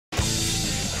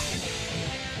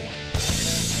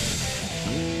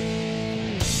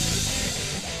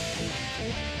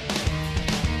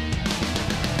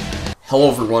Hello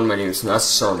everyone, my name is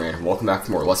Masterstarman, and welcome back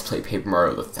for more Let's Play Paper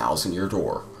Mario The 1,000-Year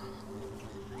Door.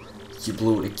 You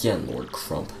blew it again, Lord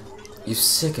Crump. You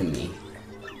sicken me.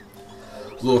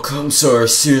 Look, I'm sorry,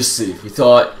 seriously, we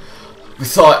thought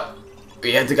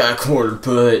we had the guy cornered,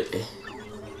 but...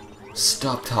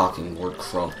 Stop talking, Lord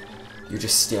Crump. You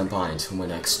just stand by until my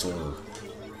next order.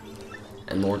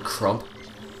 And Lord Crump,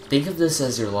 think of this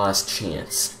as your last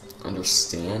chance.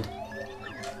 Understand?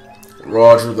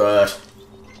 Roger that.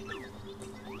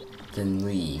 Then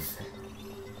leave.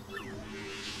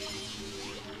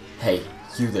 Hey,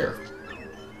 you there.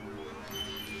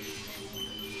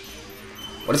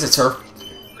 What is it, sir?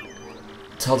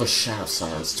 Tell the Shadow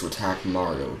Sirens to attack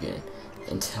Mario again,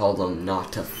 and tell them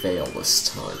not to fail this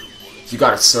time. You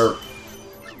got it, sir.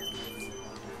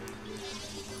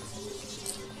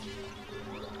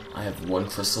 I have 1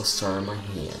 crystal star in my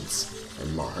hands,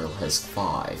 and Mario has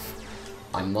 5.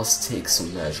 I must take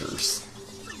some measures.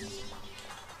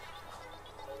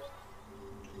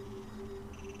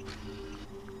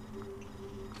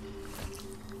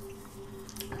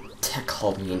 Tech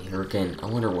called me in here again. I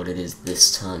wonder what it is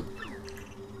this time.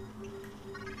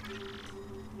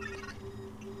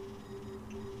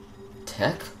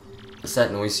 Tech? Is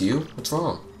that noise you? What's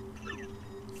wrong?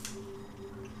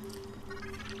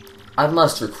 I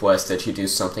must request that you do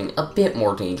something a bit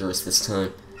more dangerous this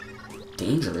time.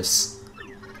 Dangerous?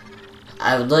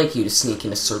 I would like you to sneak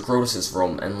into Sir Grotus's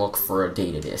room and look for a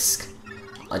data disk.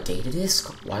 A data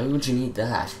disk? Why would you need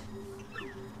that?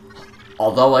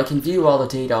 Although I can view all the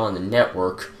data on the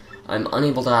network, I'm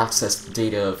unable to access the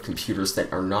data of computers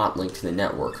that are not linked to the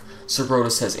network. Sir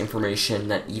Grotus has information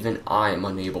that even I am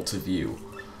unable to view.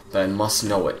 But I must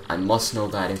know it. I must know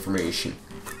that information.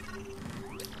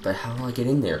 But how do I get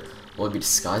in there? Will I be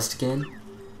disguised again?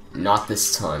 Not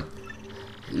this time.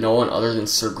 No one other than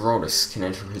Sir Grotus can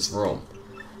enter his room.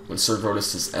 When Sir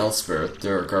Grotus is elsewhere,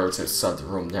 there are guards outside the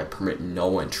room that permit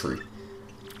no entry.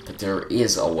 But there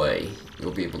is a way.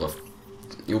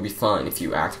 You'll be fine if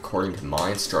you act according to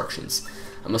my instructions.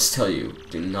 I must tell you,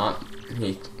 do not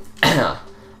make...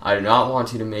 I do not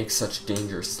want you to make such a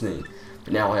dangerous thing,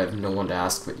 but now I have no one to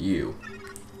ask but you.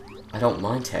 I don't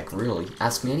mind, Tech, really.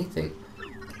 Ask me anything.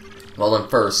 Well then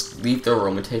first, leave the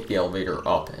room and take the elevator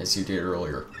up, as you did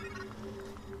earlier.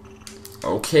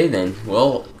 Okay then,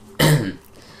 well...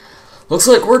 looks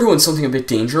like we're doing something a bit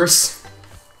dangerous.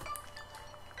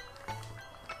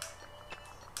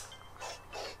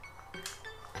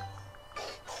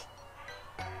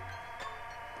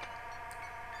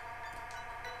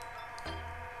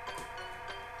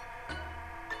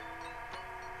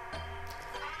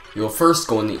 You will first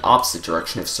go in the opposite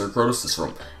direction of Sir Grotus's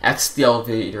room. Exit the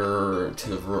elevator to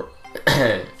the room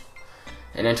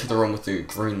and enter the room with the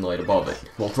green light above it.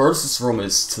 Well, Grotus's room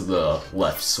is to the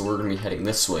left, so we're going to be heading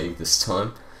this way this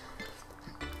time.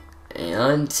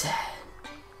 And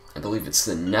I believe it's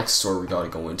the next door we got to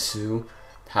go into.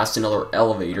 Past another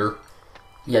elevator.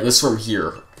 Yeah, this room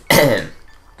here. And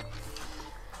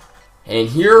in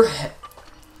here,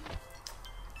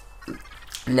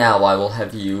 now I will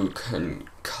have you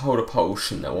code a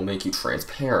potion that will make you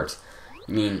transparent.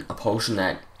 You mean a potion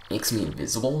that makes me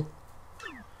invisible?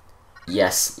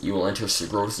 Yes, you will enter Sir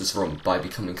Grotus's room by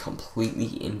becoming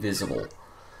completely invisible.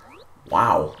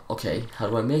 Wow, okay, how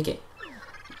do I make it?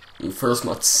 You first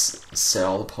must set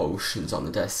all the potions on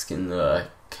the desk in the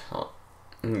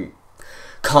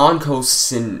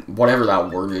concourse, whatever that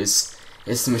word is.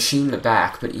 It's the machine in the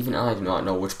back, but even I do not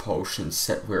know which potions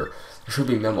set where. There should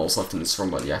be memos left in this room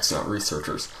by the Exonaut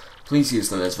researchers. Please use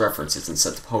them as references and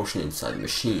set the potion inside the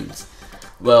machines.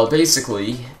 Well,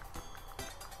 basically,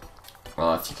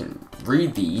 if you can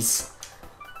read these,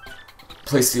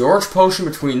 place the orange potion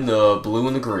between the blue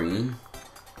and the green.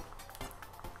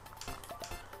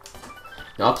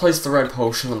 Now place the red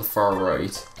potion on the far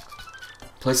right.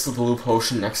 Place the blue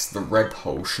potion next to the red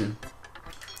potion.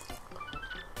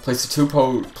 Place two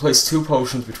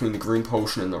potions between the green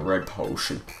potion and the red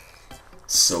potion.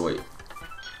 So wait.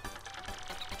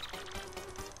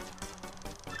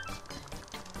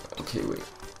 Okay, wait.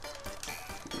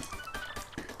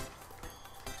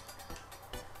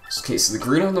 Okay, so the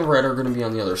green and the red are going to be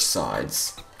on the other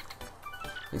sides.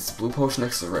 It's the blue potion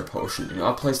next to the red potion. Do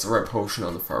not place the red potion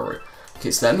on the far right.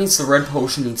 Okay, so that means the red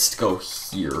potion needs to go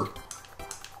here.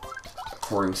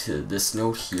 According to this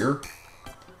note here.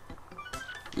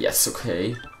 Yes,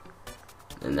 okay.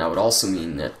 And that would also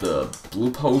mean that the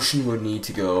blue potion would need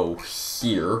to go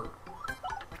here.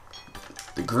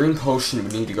 The green potion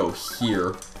would need to go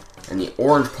here. And the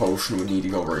orange potion would need to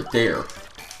go right there.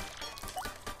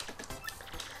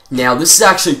 Now, this is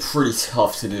actually pretty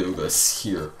tough to do this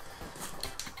here.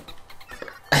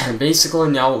 And basically,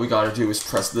 now what we gotta do is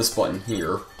press this button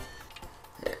here.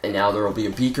 And now there will be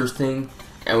a beaker thing.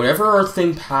 And whenever our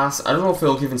thing passes, I don't know if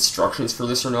it'll give instructions for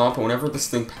this or not, but whenever this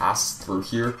thing passes through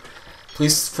here,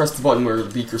 please press the button where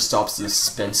the beaker stops to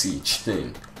dispense each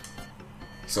thing.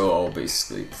 So I'll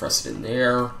basically press it in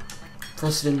there,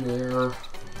 press it in there,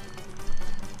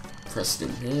 press it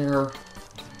in there,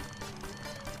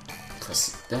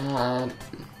 press that,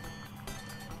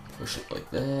 push it like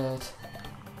that.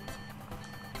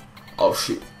 Oh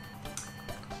shoot.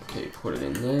 Okay, put it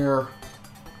in there.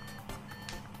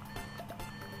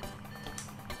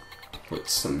 Put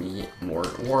some more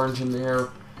orange in there,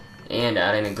 and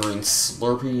add in a green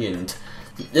Slurpee, and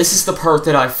this is the part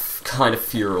that I kind of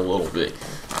fear a little bit.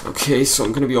 Okay, so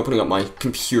I'm going to be opening up my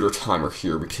computer timer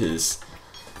here, because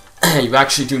you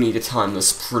actually do need to time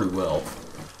this pretty well.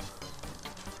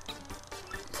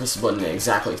 Press the button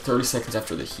exactly 30 seconds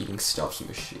after the heating stops the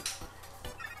machine.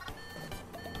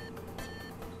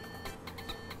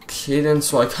 Okay then,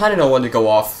 so I kind of know when to go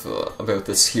off about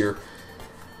this here.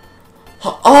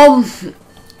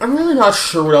 I'm really not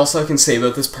sure what else I can say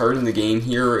about this part in the game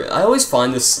here. I always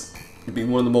find this to be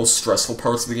one of the most stressful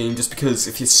parts of the game, just because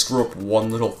if you screw up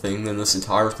one little thing, then this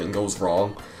entire thing goes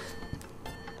wrong.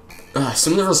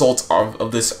 Some of the results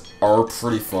of this are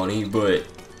pretty funny, but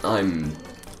I'm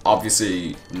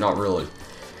obviously not really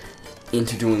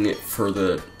into doing it for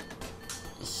the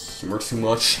humor too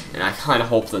much, and I kind of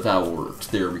hope that that will work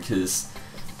there, because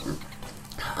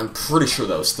I'm pretty sure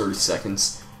that was 30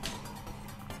 seconds.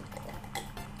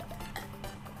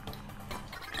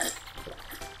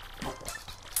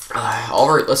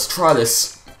 Alright, let's try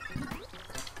this.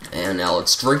 And now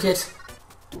let's drink it.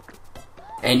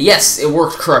 And yes, it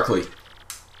worked correctly.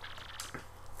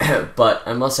 But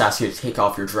I must ask you to take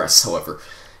off your dress, however.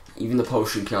 Even the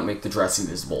potion cannot make the dress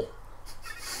invisible.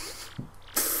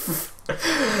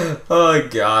 Oh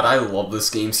god, I love this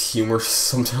game's humor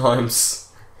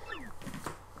sometimes.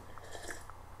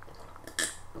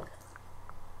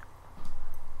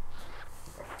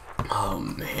 Oh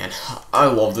man, I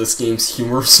love this game's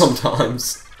humor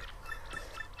sometimes.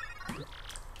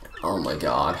 Oh my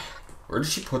god. Where did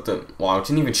she put the... Wow, it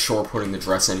didn't even show her putting the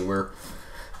dress anywhere.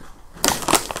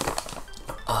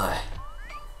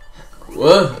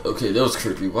 What? Okay, that was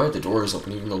creepy. Why are the doors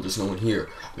open even though there's no one here?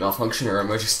 Malfunction, or I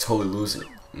might just totally lose it.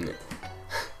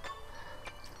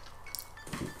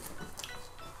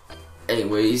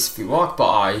 Anyways, if you walk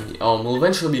by, we'll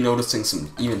eventually be noticing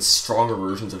some even stronger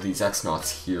versions of these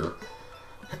X-Nauts here.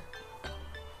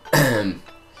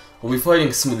 We'll be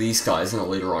fighting some of these guys in a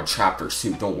later on chapters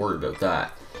too, don't worry about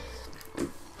that.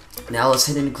 Now let's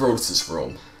head into Grotus's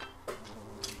room.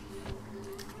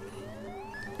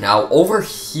 Now over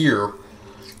here,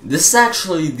 this is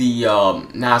actually the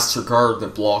Master Guard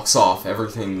that blocks off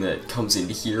everything that comes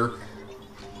into here.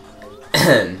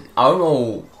 I don't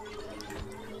know...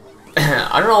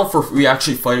 I don't know if we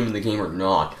actually fight him in the game or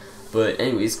not, but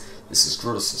anyways, this is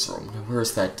Grotus's room. Now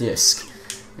where's that disc?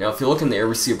 Now if you look in there,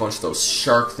 we see a bunch of those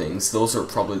shark things. Those are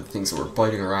probably the things that were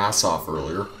biting our ass off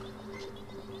earlier.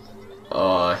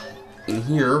 In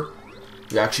here,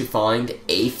 we actually find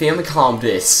a Famicom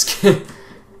disc.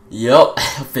 Yup,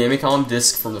 a Famicom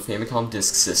disc from the Famicom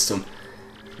disk system.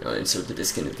 Now insert the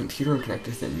disc into the computer and connect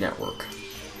it to the network.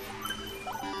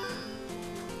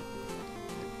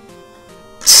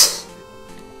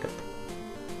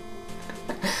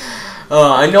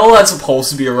 I know that's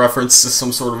supposed to be a reference to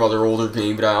some sort of other older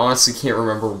game, but I honestly can't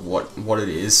remember what it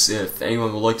is. If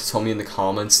anyone would like to tell me in the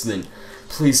comments, then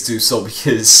please do so,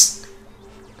 because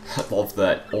I love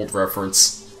that old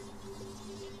reference.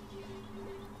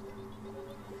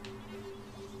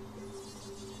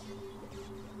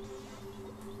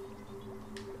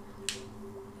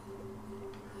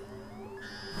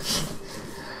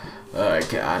 Oh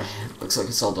god, looks like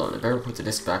it's all done. I better put the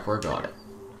disc back where I got it.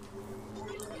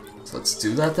 So let's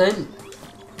do that then.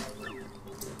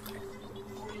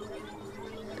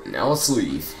 Now let's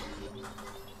leave.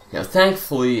 Now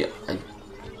thankfully,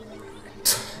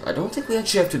 I don't think we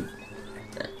actually have to...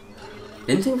 I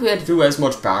didn't think we had to do as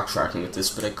much backtracking with this,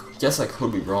 but I guess I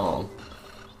could be wrong.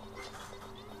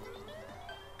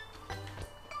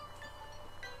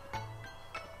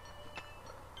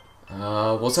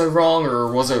 Was I wrong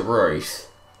or was I right?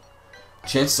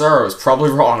 Chances are I was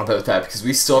probably wrong about that, because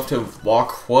we still have to walk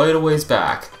quite a ways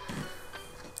back.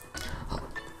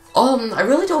 I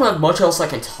really don't have much else I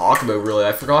can talk about, really.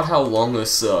 I forgot how long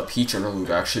this Peach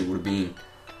interlude actually would have been.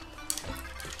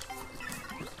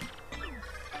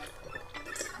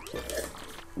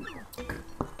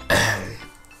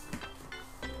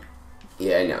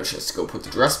 Yeah, now she has to go put the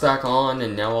dress back on,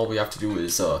 and now all we have to do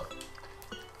is,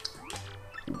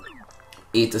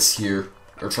 ate this here,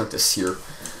 or drank this here.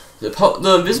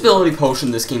 The invisibility potion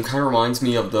in this game kind of reminds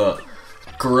me of the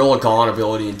Gorilla Gone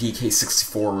ability in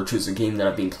DK64, which is a game that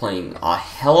I've been playing a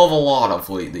hell of a lot of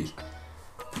lately.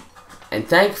 And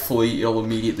thankfully, it'll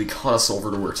immediately cut us over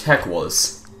to where Tech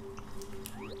was.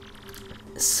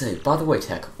 Say, by the way,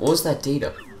 Tech, what was that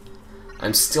data?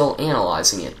 I'm still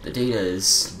analyzing it. The data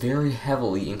is very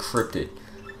heavily encrypted.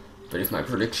 But if my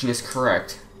prediction is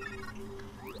correct...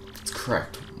 It's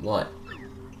correct. What?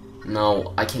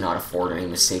 No, I cannot afford any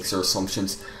mistakes or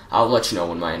assumptions. I'll let you know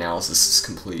when my analysis is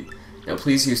complete. Now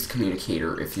please use the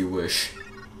communicator if you wish.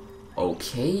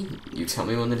 Okay, you tell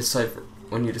me when you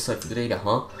decipher the data,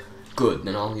 huh? Good,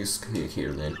 then I'll use the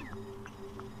communicator then.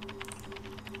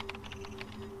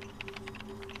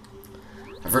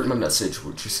 I've written my message.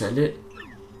 Would you send it?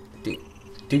 Ding,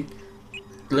 ding.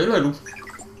 The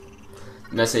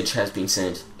message has been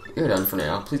sent. You're done for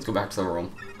now. Please go back to the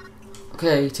room.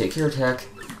 Okay, take care, Tech.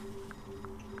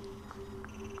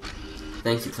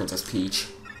 Thank you, Princess Peach.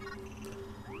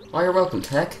 Oh, you're welcome,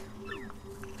 Tech.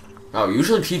 Oh,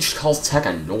 usually Peach calls Tech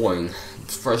annoying.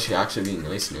 It's fresh actually being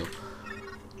nice now.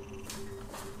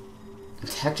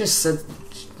 Tech just said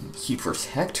he'd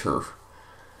protect her.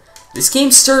 This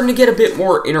game's starting to get a bit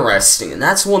more interesting, and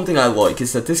that's one thing I like,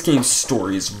 is that this game's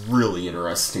story is really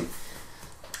interesting.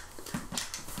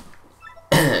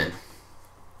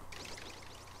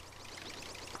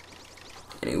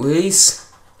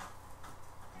 Anyways,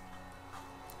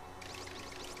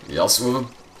 we also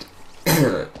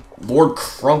have Lord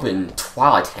Crump in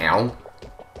Twilight Town,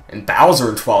 and Bowser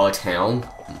in Twilight Town,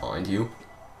 mind you.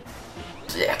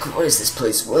 Jack, what is this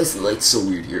place? Why is the light so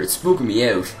weird here? It's spooking me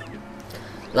out.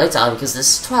 Lights on because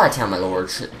this is Twilight Town, my lord.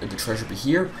 Should the treasure be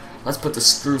here? Let's put the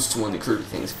screws to one of the creepy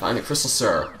things. Find the crystal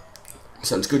star.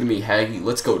 Sounds good to me, Haggy.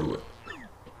 Let's go to it.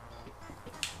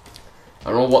 I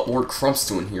don't know what Lord Crump's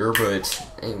doing here, but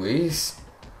anyways.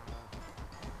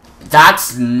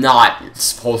 That's not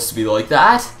supposed to be like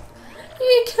that.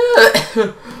 You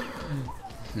could.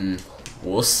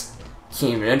 Wuss.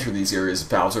 Can't even enter these areas of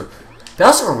Bowser.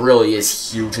 Bowser really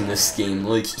is huge in this game.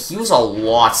 Like, he was a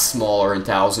lot smaller in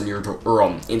 1000 Year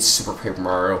or in Super Paper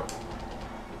Mario.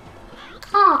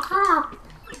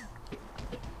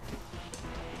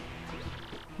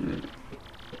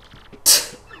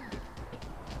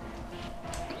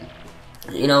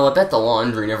 You know, I bet the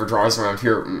laundry never dries around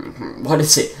here. What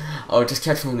is it? Oh, just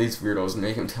catch one of these weirdos and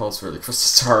make him tell us where the crystal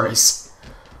star is.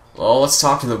 Well, let's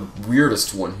talk to the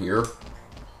weirdest one here.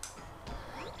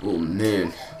 Oh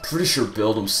man, pretty sure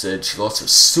Bildum said she lost her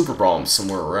super bomb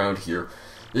somewhere around here.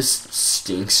 This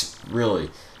stinks,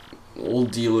 really. Old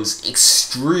deal is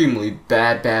extremely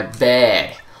bad.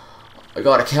 I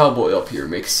got a cowboy up here,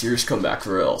 make a serious comeback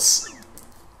or else.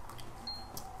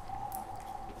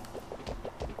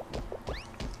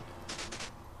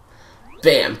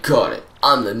 Bam, got it.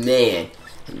 I'm the man.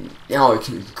 And now I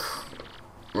can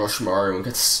rush Mario and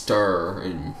get the star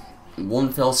in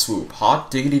one fell swoop. Hot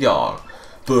diggity dog.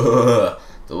 Buh.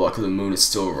 The luck of the moon is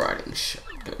still riding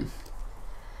shotgun.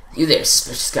 You there,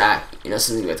 suspicious guy. You know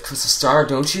something about the crystal star,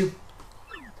 don't you?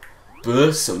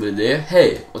 Buh, somebody there.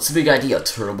 Hey, what's the big idea,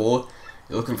 turtle boy?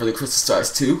 You're looking for the crystal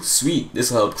stars too? Sweet,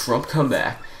 this'll help Crump come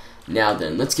back. Now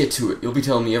then, let's get to it. You'll be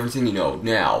telling me everything you know,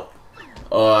 now.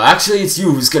 Actually, it's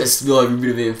you who's gonna spill every bit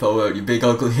of info out, you big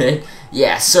ugly head.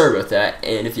 Yeah, sorry about that,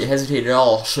 and if you hesitate at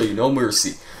all, I'll show you no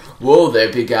mercy. Whoa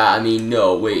there, big guy. I mean,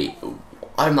 no, wait.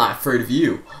 I'm not afraid of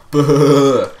you.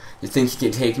 Buh! You think you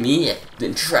can take me?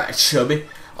 Then try it, chubby.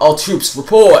 All troops,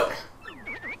 report!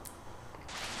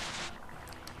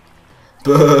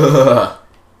 Buh!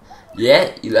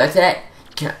 Yeah, you like that?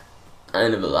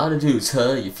 Kind of a lot of dudes,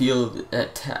 huh? You feel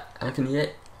that hacking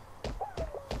yet?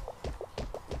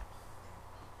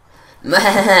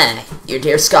 You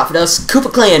dare scoff at us?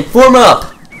 Koopa Clan, form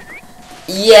up!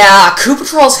 Yeah, Koopa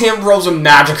Trolls, Hambros, and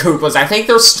Magic Koopas. I think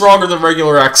they're stronger than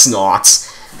regular X-Nauts.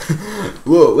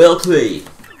 Whoa, well played.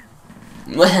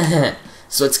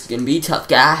 So it's gonna be tough,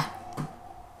 guy.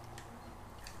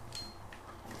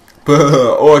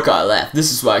 Oh, I gotta laugh.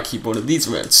 This is why I keep one of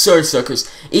these around. Sorry, suckers.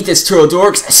 Eat this, turtle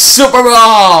dorks. Super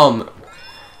bomb!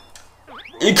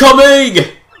 Incoming!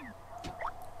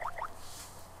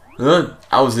 Huh?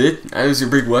 That was it? That was your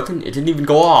big weapon? It didn't even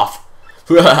go off.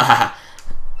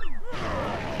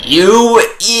 You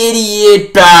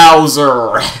idiot,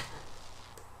 Bowser!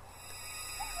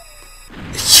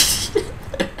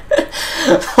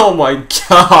 Oh my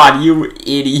god, you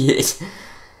idiot.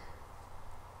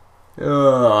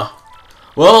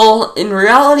 Well, in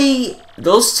reality,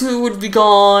 those two would be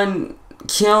gone,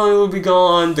 Kelly would be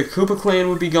gone, the Koopa Clan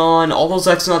would be gone, all those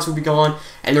X-Nauts would be gone,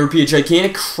 and there would be a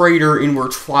gigantic crater in where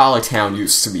Twilight Town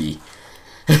used to be.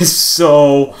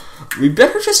 So, we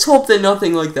better just hope that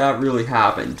nothing like that really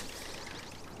happened.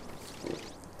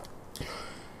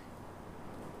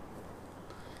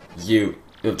 You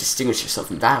have distinguished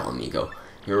yourself in battle, amigo.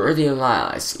 You're worthy in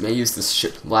my eyes. You may use this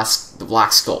ship, the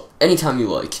Black Skull, anytime you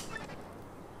like.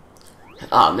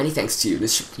 Ah, many thanks to you.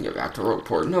 This ship can get back to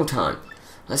Roadport in no time.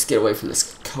 Let's get away from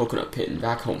this coconut pit and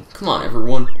back home. Come on,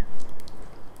 everyone.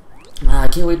 I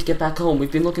can't wait to get back home.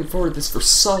 We've been looking forward to this for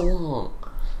so long.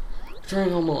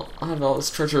 Returning home out of all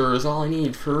this treasure is all I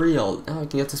need, for real. Now I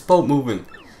can get this boat moving.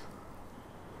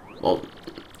 Well,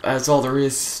 that's all there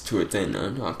is to it then.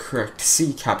 Not correct.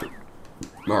 See, Captain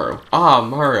Mario. Ah,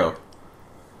 Mario.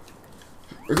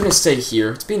 We're gonna stay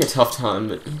here. It's been a tough time,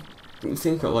 but I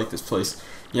think I like this place.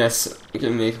 Yes, I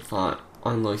can make a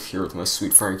fine life here with my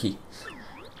sweet Frankie.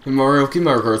 Hey Mario, give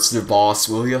my regards to the boss,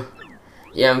 will ya?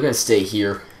 Yeah, I'm gonna stay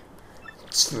here.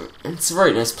 It's a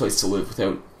very nice place to live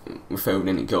without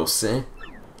any ghosts, eh?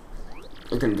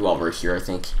 We're gonna do all right here, I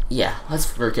think. Yeah,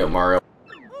 let's work out, Mario.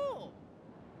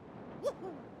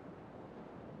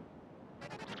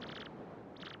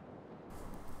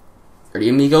 Ready,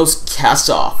 amigos? Cast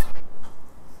off.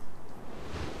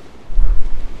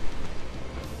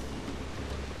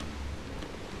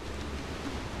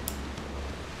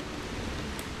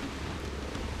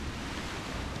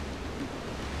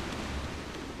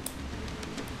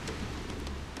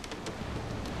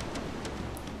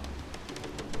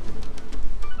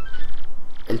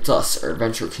 And thus, our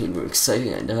adventure came to an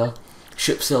exciting end.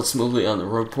 Ship sailed smoothly on the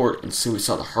roadport, and soon we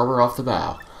saw the harbor off the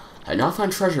bow. I did not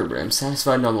find treasure, but I'm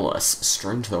satisfied nonetheless,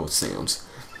 strange though it sounds.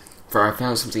 For I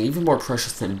found something even more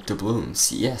precious than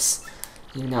doubloons, yes.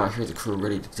 Even now I hear the crew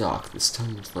ready to dock. This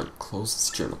time it's like close this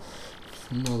journal.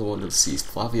 From all the wonder of the seas,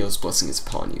 Flavio's blessing is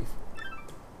upon you.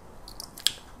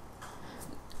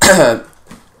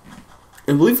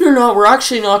 And believe it or not, we're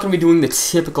actually not going to be doing the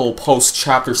typical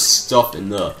post-chapter stuff in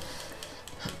the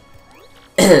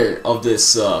of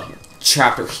this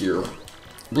chapter here.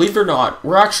 Believe it or not,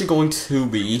 we're actually going to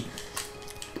be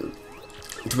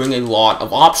doing a lot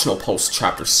of optional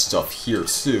post-chapter stuff here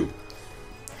too.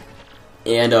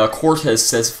 And Cortez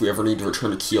says if we ever need to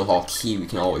return to Keelhaul Key, we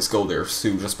can always go there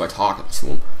too, just by talking to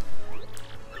him.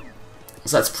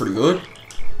 So that's pretty good.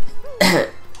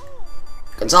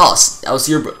 Gonzalez,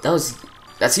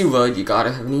 that's you, bud. You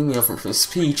gotta have an email from Miss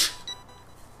Peach.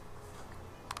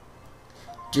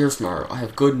 Dearest Mario, I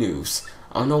have good news.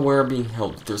 I don't know where I'm being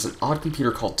held, but there's an odd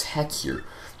computer called Tech here.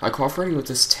 By cooperating with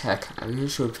this Tech, I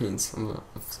managed to obtain some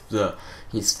of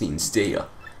his fiend's data.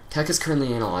 Tech is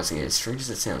currently analyzing it. As strange as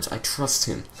it sounds, I trust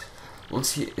him.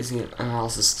 Once his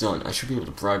analysis is done, I should be able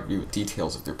to provide you with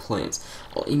details of their plans.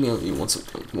 I'll email you once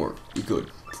I'm more. Be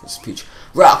good. Princess Peach.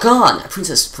 Rock on! That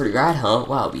princess is pretty rad, huh?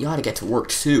 Wow, we ought to get to work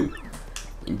too.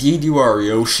 Indeed you are,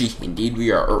 Yoshi. Indeed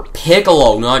we are. Or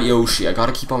Piccolo, not Yoshi. I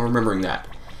gotta keep on remembering that.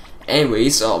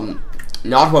 Anyways,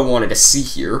 not who I wanted to see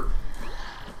here.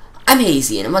 I'm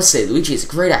Hazy, and I must say, Luigi is a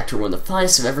great actor, one of the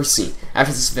finest I've ever seen.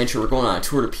 After this adventure, we're going on a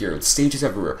tour to appear on stages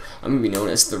everywhere. I'm going to be known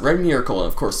as the Red Miracle, and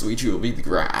of course, Luigi will be the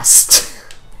grass.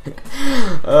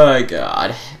 Oh,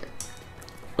 God.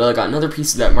 Well, I got another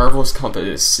piece of that marvelous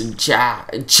compass in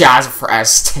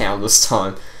Jazzfraz Town this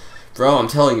time. Bro, I'm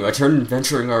telling you, I turned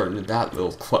adventuring art into that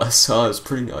little quest. It's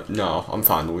pretty no, I'm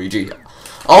fine, Luigi.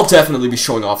 I'll definitely be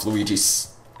showing off Luigi's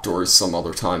stories some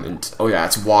other time, and oh yeah,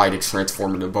 it's Y to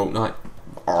transform into a boat, not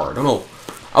R. I don't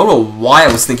know why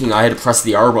I was thinking I had to press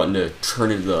the R button to turn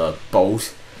into the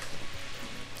boat.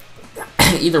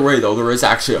 Either way, though, there is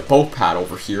actually a boat pad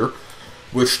over here,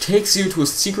 which takes you to a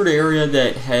secret area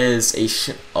that has a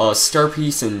star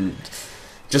piece and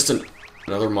just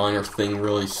another minor thing,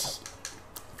 really.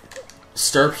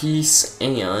 Star piece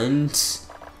and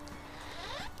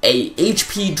a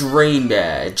HP drain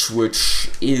badge, which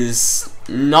is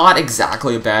not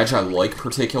exactly a badge I like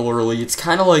particularly. It's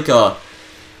kind of like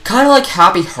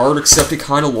Happy Heart, except it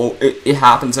kind of it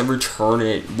happens every turn and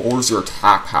it lowers your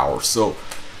attack power. So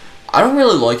I don't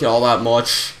really like it all that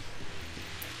much.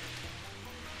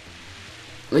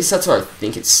 At least that's what I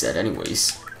think it said,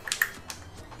 anyways.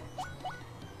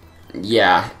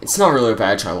 Yeah, it's not really a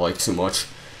badge I like too much.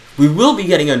 We will be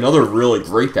getting another really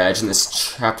great badge in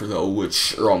this chapter, though,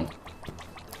 which, in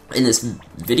this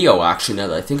video, actually, now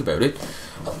that I think about it.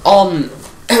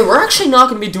 We're actually not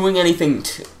going to be doing anything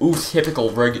too typical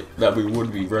that we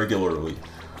would be regularly.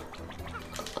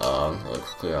 Really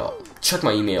quickly, I'll check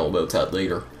my email about that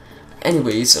later.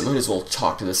 Anyways, I might as well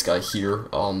talk to this guy here.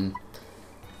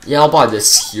 Yeah, I'll buy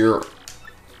this here.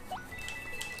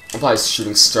 I'll buy a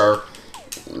shooting star.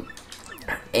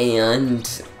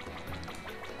 And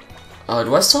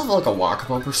do I still have like a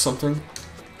whack-a-bump or something?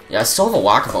 Yeah, I still have a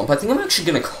whack-a-bump. I think I'm actually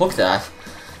gonna cook that.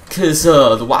 Because,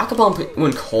 the Whack-A-Bump,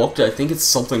 when cooked, I think it's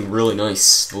something really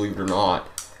nice, believe it or not.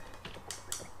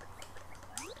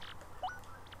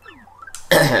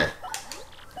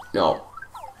 No.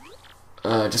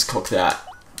 Just cook that.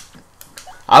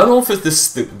 I don't know if this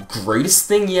is the greatest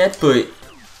thing yet, but...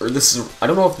 I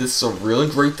don't know if this is a really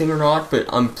great thing or not, but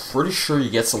I'm pretty sure you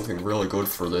get something really good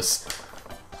for this.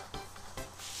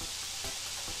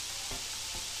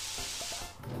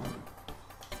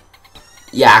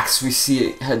 Yeah, because we see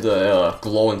it had the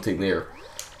glowing thing there.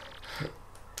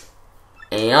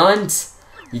 And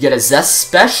you get a Zest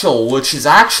Special, which is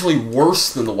actually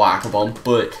worse than the Whack-A-Bump,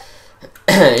 but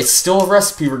it's still a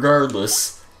recipe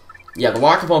regardless. Yeah, the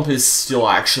Whack-A-Bump is still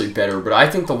actually better, but I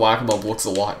think the Whack-A-Bump looks a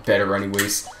lot better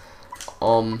anyways. I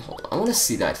want to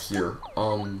see that here.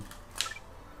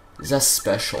 Zest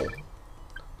Special.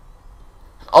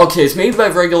 Okay, it's made by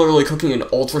regularly cooking an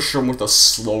Ultra Shroom with a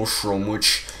Slow Shroom,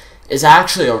 which is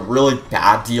actually a really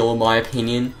bad deal in my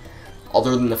opinion,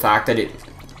 other than the fact that it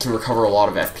can recover a lot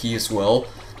of FP as well.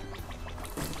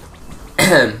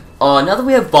 Now that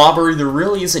we have Bobbery, there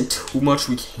really isn't too much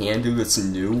we can do that's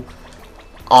new.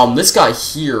 This guy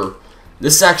here,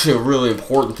 this is actually a really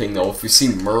important thing though. If you see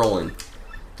Merlin,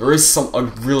 there is a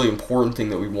really important thing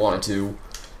that we want to do.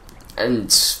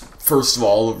 And first of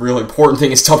all, the really important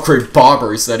thing is to upgrade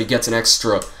Bobbery so that he gets an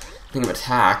extra thing of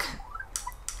attack.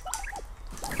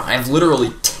 I have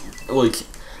literally, like,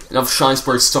 enough Shine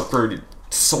Sprites to upgrade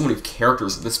so many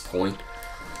characters at this point.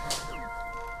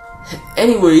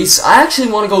 Anyways, I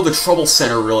actually want to go to the Trouble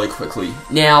Center really quickly.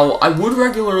 Now, I would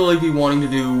regularly be wanting to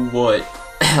do what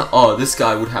this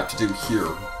guy would have to do here,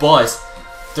 but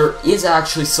there is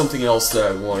actually something else that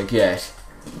I want to get.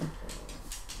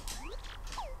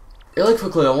 Really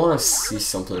quickly, I want to see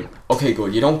something. Okay,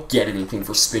 good. You don't get anything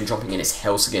for spin jumping in his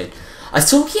house again. I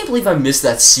still can't believe I missed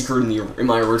that secret in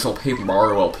my original Paper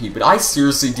Mario LP, but I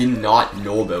seriously did not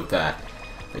know about that.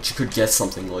 That you could get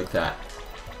something like that.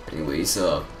 Anyways,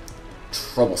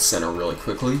 Trouble Center really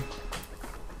quickly.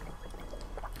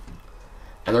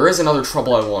 And there is another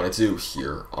trouble I want to do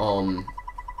here. Hold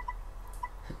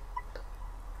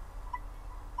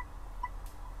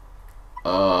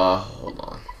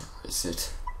on. Where is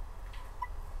it?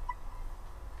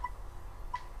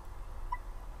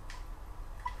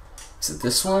 Is it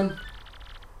this one?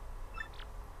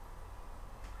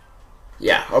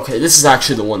 Yeah, okay, this is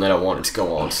actually the one that I wanted to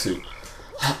go on to.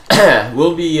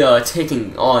 We'll be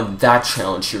taking on that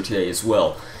challenge here today as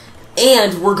well.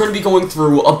 And we're going to be going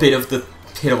through a bit of the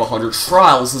Pit of 100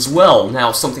 Trials as well.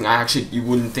 Now, something you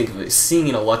wouldn't think of seeing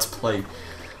in a Let's Play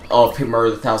of Paper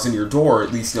Mario the Thousand Year Door,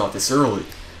 at least not this early.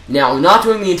 Now, I'm not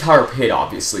doing the entire pit,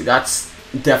 obviously. That's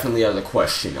definitely out of the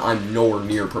question. I'm nowhere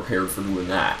near prepared for doing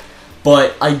that.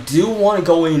 But I do want to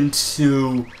go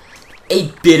into a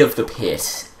bit of the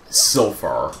pit so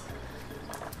far.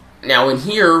 Now in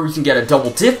here, we can get a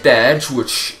double dip badge,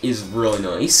 which is really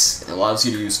nice. It allows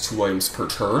you to use 2 items per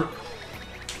turn.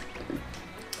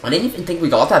 I didn't even think we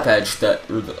got that badge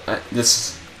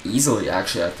this easily,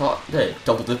 actually. I thought that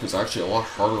double dip was actually a lot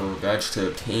harder of a badge to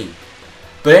obtain.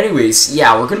 But anyways,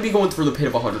 yeah, we're going to be going through the Pit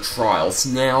of 100 Trials.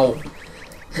 Now,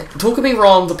 don't get me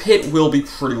wrong, the pit will be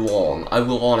pretty long. I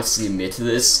will honestly admit to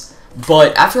this.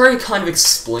 But after I kind of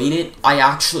explain it, I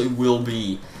actually will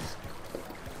be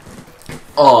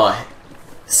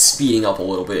speeding up a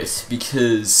little bit,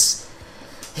 because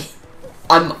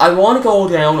I want to go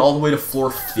down all the way to floor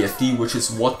 50, which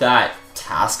is what that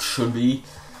task should be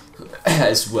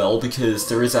as well, because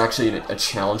there is actually a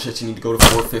challenge that you need to go to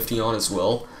floor 50 on as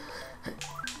well.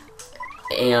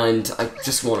 And I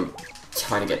just want to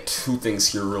kind of get 2 things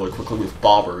here really quickly with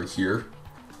Bobbery here.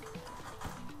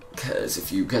 Because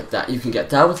if you get that, you can get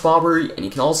that with Bobbery, and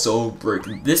you can also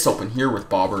break this open here with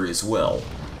Bobbery as well.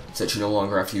 So that you no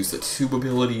longer have to use the tube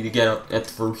ability to get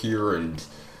through here, and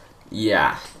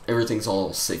yeah, everything's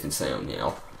all safe and sound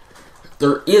now.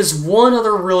 There is one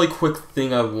other really quick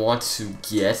thing I want to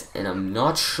get, and I'm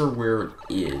not sure where it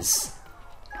is.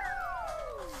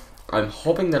 I'm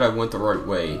hoping that I went the right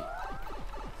way.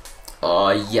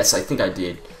 Yes, I think I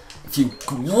did.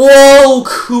 Whoa,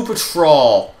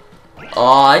 Koopatrol!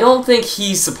 I don't think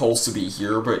he's supposed to be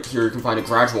here, but here you can find a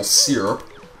gradual syrup.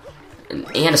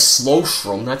 And a slow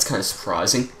shroom, that's kind of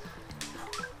surprising.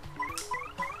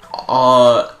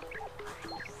 I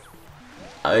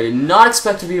did not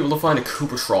expect to be able to find a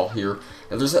Koopatrol here.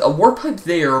 Now, there's a warp pipe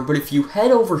there, but if you head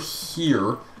over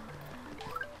here...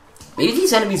 Maybe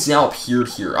these enemies now appeared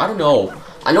here, I don't know.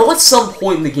 I know at some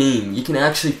point in the game, you can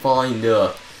actually find,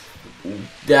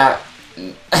 that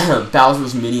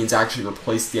Bowser's minions actually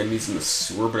replaced the enemies in the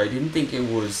sewer, but I didn't think it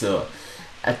was,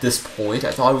 at this point. I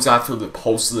thought it was after the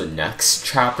post of the next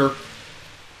chapter.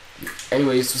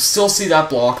 Anyways, we still see that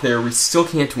block there. We still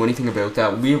can't do anything about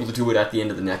that. We'll be able to do it at the end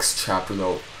of the next chapter,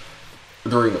 though.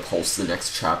 During the post of the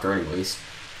next chapter, anyways.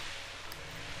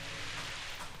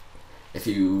 If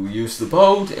you use the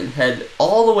boat and head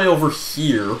all the way over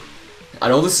here, I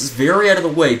know this is very out of the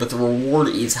way, but the reward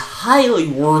is highly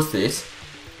worth it.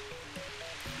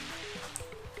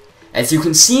 As you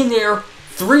can see in there,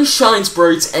 3 Shine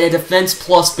Sprites and a Defense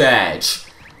Plus badge.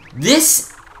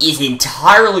 This is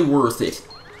entirely worth it.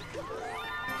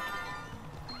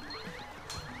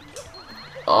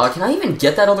 Can I even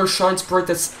get that other Shine Sprite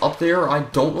that's up there? I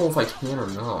don't know if I can or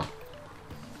not.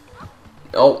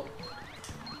 Oh.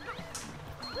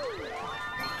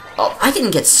 Oh, I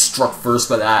didn't get struck first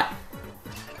by that.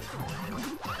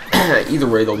 Either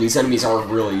way, though, these enemies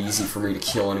aren't really easy for me to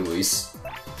kill anyways.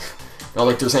 Not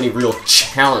like there's any real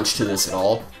challenge to this at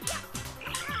all.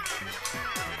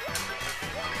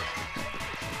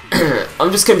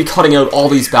 I'm just gonna be cutting out all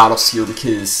these battles here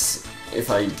because if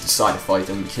I decide to fight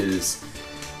them, because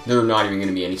they're not even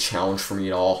gonna be any challenge for me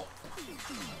at all.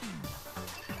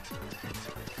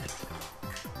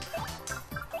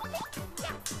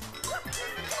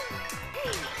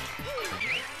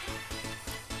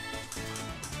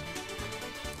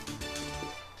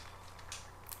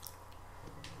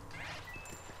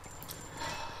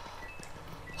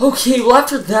 Okay, well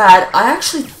after that, I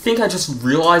actually think I just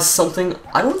realized something.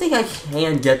 I don't think I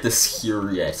can get this here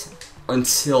yet.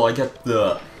 Until I get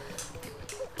the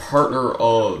partner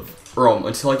of...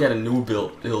 until I get a new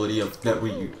ability of that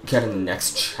we get in the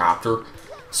next chapter.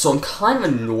 So I'm kind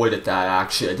of annoyed at that,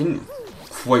 actually. I didn't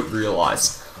quite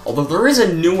realize. Although there is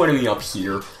a new enemy up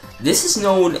here. This is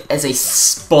known as a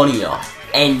Spunnia.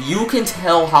 And you can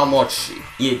tell how much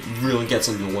it really gets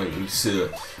annoying to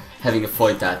having to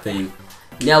fight that thing.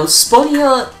 Now, the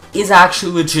Spunnia is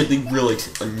actually legitimately really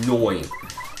annoying.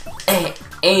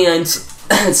 And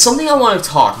something I want to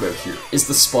talk about here is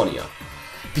the Spunnia.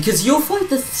 Because you'll fight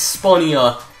the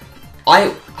Spunnia...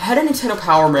 I had a Nintendo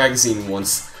Power magazine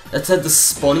once that said the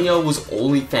Spunnia was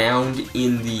only found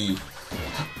in the...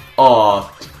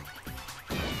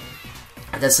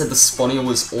 that said the Spunnia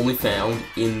was only found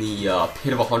in the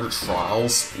Pit of 100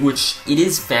 Trials, which it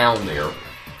is found there.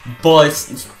 But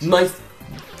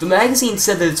the magazine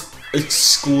said that it's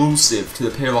exclusive to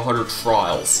the Pit of 100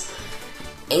 Trials.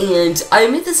 And I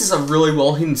admit this is a really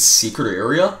well-hidden secret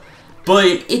area, but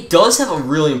it does have a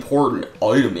really important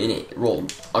item in it. Well,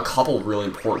 a couple of really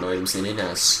important items in it, and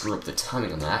I screw up the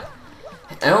timing on that.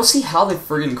 I don't see how they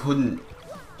friggin' couldn't,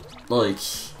 like,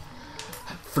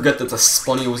 forget that the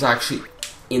Spunnia was actually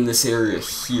in this area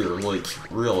here, like,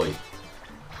 really.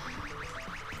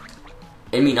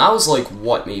 I mean, I was like,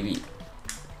 what, maybe...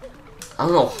 I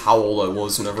don't know how old I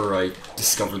was whenever I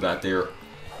discovered that there.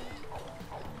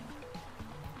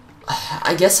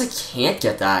 I guess I can't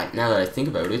get that now that I think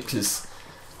about it, because,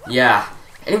 yeah.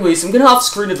 Anyways, I'm gonna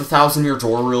off-screen at the 1,000-year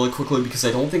door really quickly, because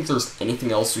I don't think there's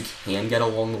anything else we can get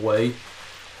along the way.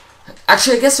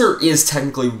 Actually, I guess there is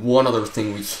technically one other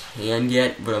thing we can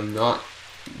get, but I'm not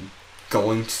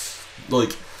going to,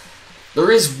 like, there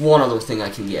is one other thing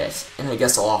I can get, and I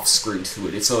guess I'll off-screen to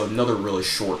it. It's another really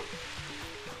short...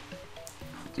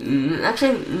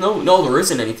 Actually, no, there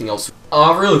isn't anything else.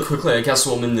 Really quickly, I guess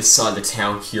while I'm in this side of the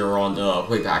town here on the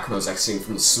way back when I was exiting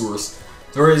from the sewers,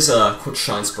 there is a quick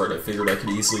Shine Sprite I figured I could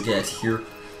easily get here.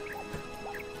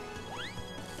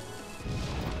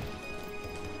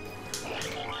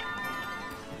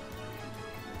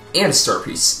 And a star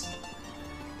piece.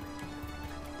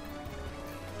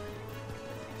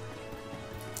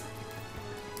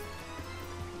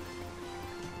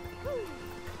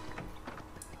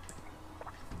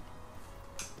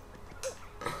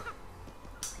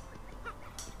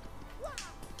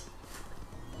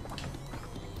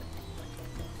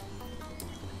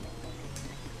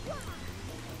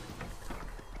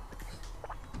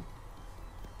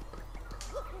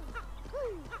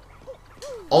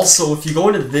 Also, if you go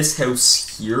into this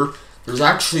house here, there's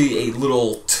actually a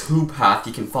little two-path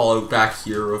you can follow back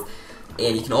here,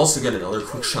 and you can also get another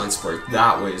quick Shine Sprite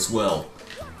that way as well.